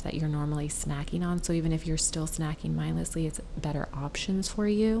stuff that you're normally snacking on. So even if you're still snacking mindlessly, it's better options for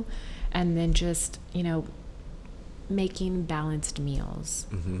you. And then just, making balanced meals,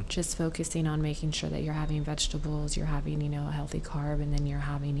 just focusing on making sure that you're having vegetables, you're having, a healthy carb, and then you're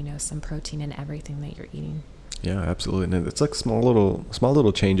having, some protein in everything that you're eating. Yeah, absolutely. And it's like small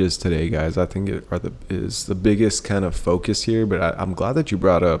little changes today, guys. I think is the biggest kind of focus here. But I'm glad that you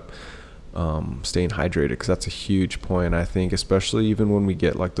brought up staying hydrated, because that's a huge point. I think especially even when we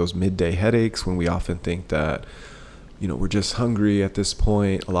get like those midday headaches, when we often think that we're just hungry at this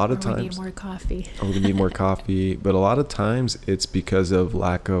point. A lot of times we need more coffee. We need more coffee, but a lot of times it's because of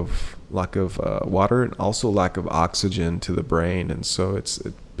lack of water, and also lack of oxygen to the brain. And so it's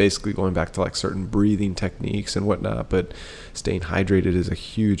basically going back to like certain breathing techniques and whatnot. But staying hydrated is a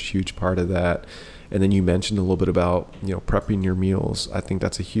huge part of that. And then you mentioned a little bit about, prepping your meals. I think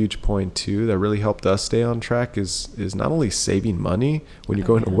that's a huge point too that really helped us stay on track is not only saving money when you're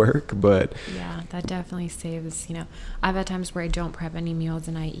going to work, but yeah, that definitely saves, I've had times where I don't prep any meals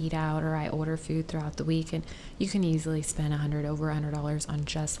and I eat out or I order food throughout the week, and you can easily spend over $100 on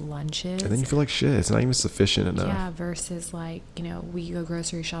just lunches. And then you feel like shit. It's not even sufficient enough. Yeah, versus like, we go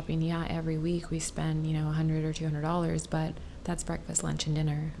grocery shopping. Yeah, every week we spend, $100 or $200, but that's breakfast, lunch, and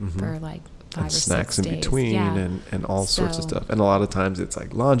dinner for like 5 or 6 days. Snacks in between, and all sorts of stuff. And a lot of times it's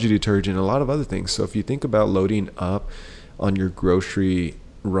like laundry detergent, a lot of other things. So if you think about loading up on your grocery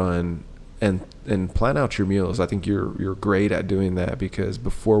run and plan out your meals, I think you're great at doing that, because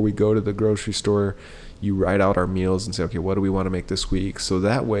before we go to the grocery store, you write out our meals and say, okay, what do we want to make this week? So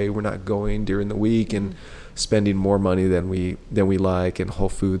that way we're not going during the week and spending more money than we like, and Whole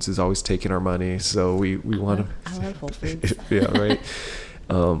Foods is always taking our money. So we want to. I love Whole Foods. Yeah, right.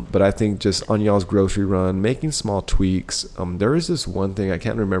 But I think just on y'all's grocery run, making small tweaks. There is this one thing, I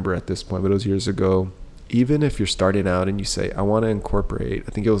can't remember at this point, but it was years ago. Even if you're starting out and you say, I want to incorporate,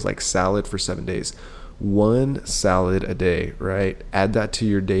 I think it was like salad for 7 days, 1 salad a day, right? Add that to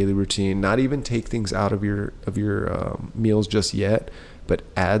your daily routine. Not even take things out of your meals just yet, but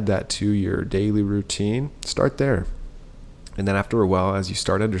add that to your daily routine. Start there. And then after a while, as you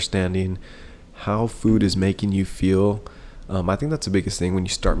start understanding how food is making you feel, I think that's the biggest thing when you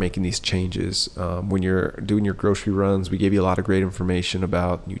start making these changes. When you're doing your grocery runs, we gave you a lot of great information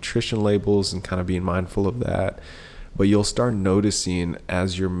about nutrition labels and kind of being mindful of that. But you'll start noticing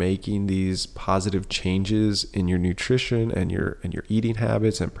as you're making these positive changes in your nutrition and your eating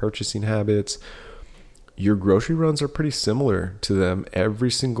habits and purchasing habits, your grocery runs are pretty similar to them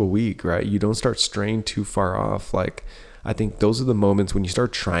every single week, right? You don't start straying too far off. Like, I think those are the moments when you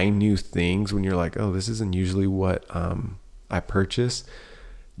start trying new things, when you're like, oh, this isn't usually what I purchase.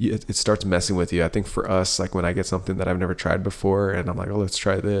 It starts messing with you. I think for us, like when I get something that I've never tried before and I'm like, oh, let's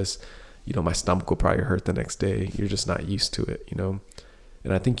try this, my stomach will probably hurt the next day. You're just not used to it,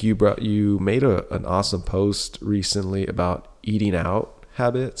 And I think you made an awesome post recently about eating out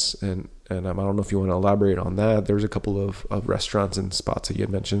habits, and I don't know if you want to elaborate on that. There was a couple of restaurants and spots that you had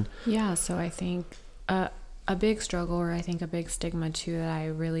mentioned. Yeah, so I think a a big struggle, or I think a big stigma too, that I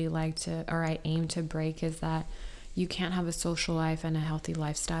really I aim to break, is that you can't have a social life and a healthy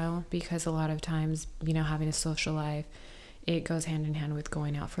lifestyle, because a lot of times, having a social life, it goes hand in hand with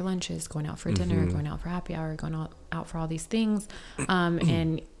going out for lunches, going out for dinner, going out for happy hour, going out for all these things.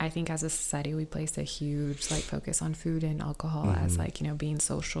 And I think as a society, we place a huge focus on food and alcohol as being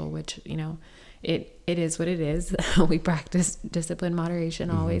social, which, it is what it is. We practice discipline,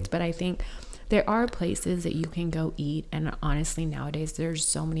 moderation always. But I think there are places that you can go eat. And honestly, nowadays, there's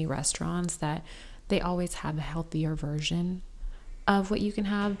so many restaurants that they always have a healthier version of what you can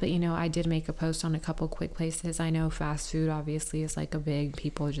have. But I did make a post on a couple quick places. I know fast food obviously is a big,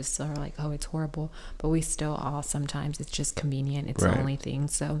 people just are like, oh, it's horrible, but we still all, sometimes it's just convenient, it's the only thing.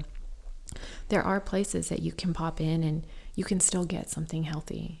 So there are places that you can pop in and you can still get something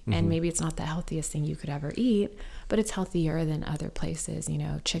healthy. And maybe it's not the healthiest thing you could ever eat, but it's healthier than other places.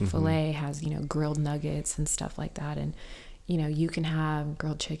 Chick-fil-A has grilled nuggets and stuff like that, and you can have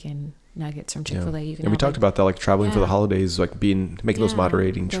grilled chicken nuggets from Chick-fil-A. You can we talked about that, traveling for the holidays, making those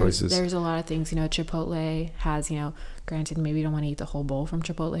moderating choices. There's a lot of things. Chipotle has, granted, maybe you don't want to eat the whole bowl from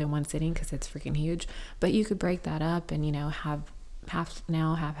Chipotle in one sitting because it's freaking huge, but you could break that up and have half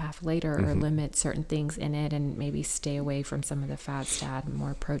now, have half later, or limit certain things in it, and maybe stay away from some of the fats to add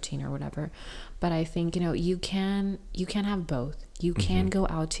more protein or whatever. But I think you can have both. You can go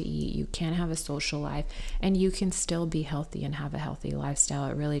out to eat, you can have a social life, and you can still be healthy and have a healthy lifestyle.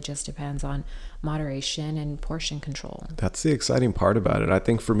 It really just depends on moderation and portion control. That's the exciting part about it. I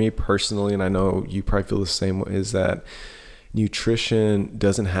think for me personally, and I know you probably feel the same way, is that nutrition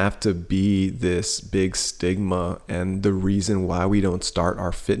doesn't have to be this big stigma and the reason why we don't start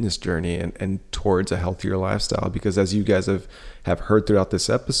our fitness journey and towards a healthier lifestyle. Because as you guys have heard throughout this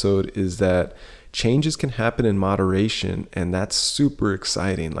episode, is that changes can happen in moderation, and that's super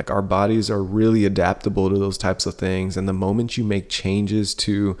exciting. Our bodies are really adaptable to those types of things, and the moment you make changes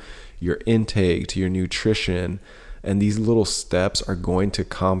to your intake, to your nutrition, and these little steps are going to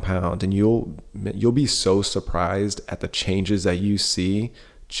compound, and you'll be so surprised at the changes that you see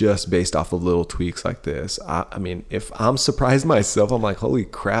just based off of little tweaks like this. I mean, if I'm surprised myself, I'm like, holy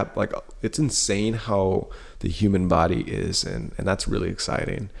crap, it's insane how the human body is, and that's really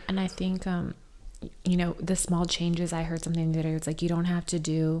exciting. And I think the small changes, I heard something the other day, it's you don't have to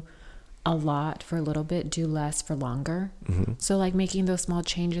do a lot for a little bit, do less for longer. So making those small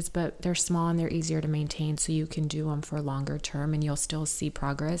changes, but they're small and they're easier to maintain, so you can do them for a longer term, and you'll still see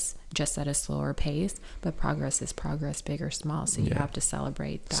progress, just at a slower pace. But progress is progress, big or small, so you have to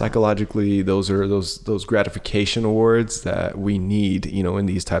celebrate that. Psychologically, those are those gratification awards that we need in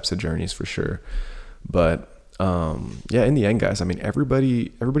these types of journeys, for sure. But in the end, guys, I mean,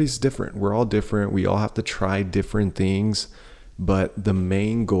 everybody's different. We're all different. We all have to try different things. But the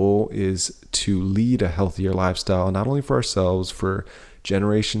main goal is to lead a healthier lifestyle, not only for ourselves, for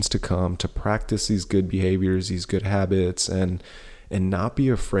generations to come, to practice these good behaviors, these good habits, and not be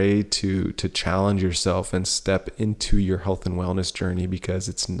afraid to challenge yourself and step into your health and wellness journey, because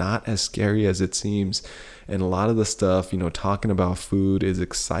it's not as scary as it seems. And a lot of the stuff, talking about food is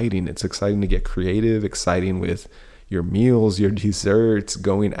exciting. It's exciting to get creative, exciting with your meals, your desserts,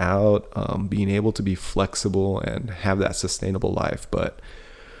 going out, being able to be flexible and have that sustainable life. But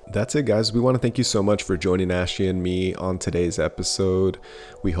that's it, guys. We want to thank you so much for joining Ashley and me on today's episode.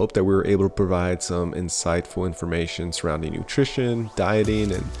 We hope that we were able to provide some insightful information surrounding nutrition,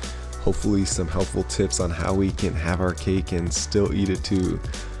 dieting, and hopefully some helpful tips on how we can have our cake and still eat it too.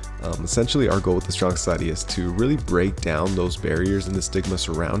 Essentially, our goal with the Strong Society is to really break down those barriers and the stigma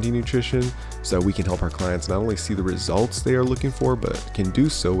surrounding nutrition, so that we can help our clients not only see the results they are looking for, but can do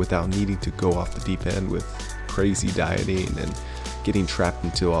so without needing to go off the deep end with crazy dieting and getting trapped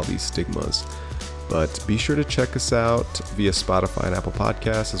into all these stigmas. But be sure to check us out via Spotify and Apple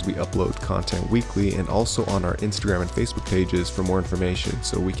Podcasts as we upload content weekly, and also on our Instagram and Facebook pages for more information,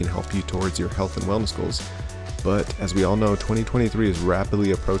 so we can help you towards your health and wellness goals. But as we all know, 2023 is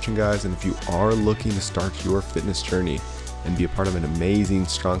rapidly approaching, guys, and if you are looking to start your fitness journey and be a part of an amazing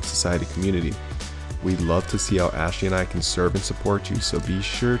Strong Society community, we'd love to see how Ashley and I can serve and support you, so be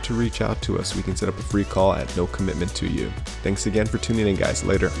sure to reach out to us. We can set up a free call at no commitment to you. Thanks again for tuning in, guys.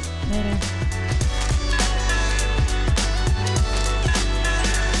 Later.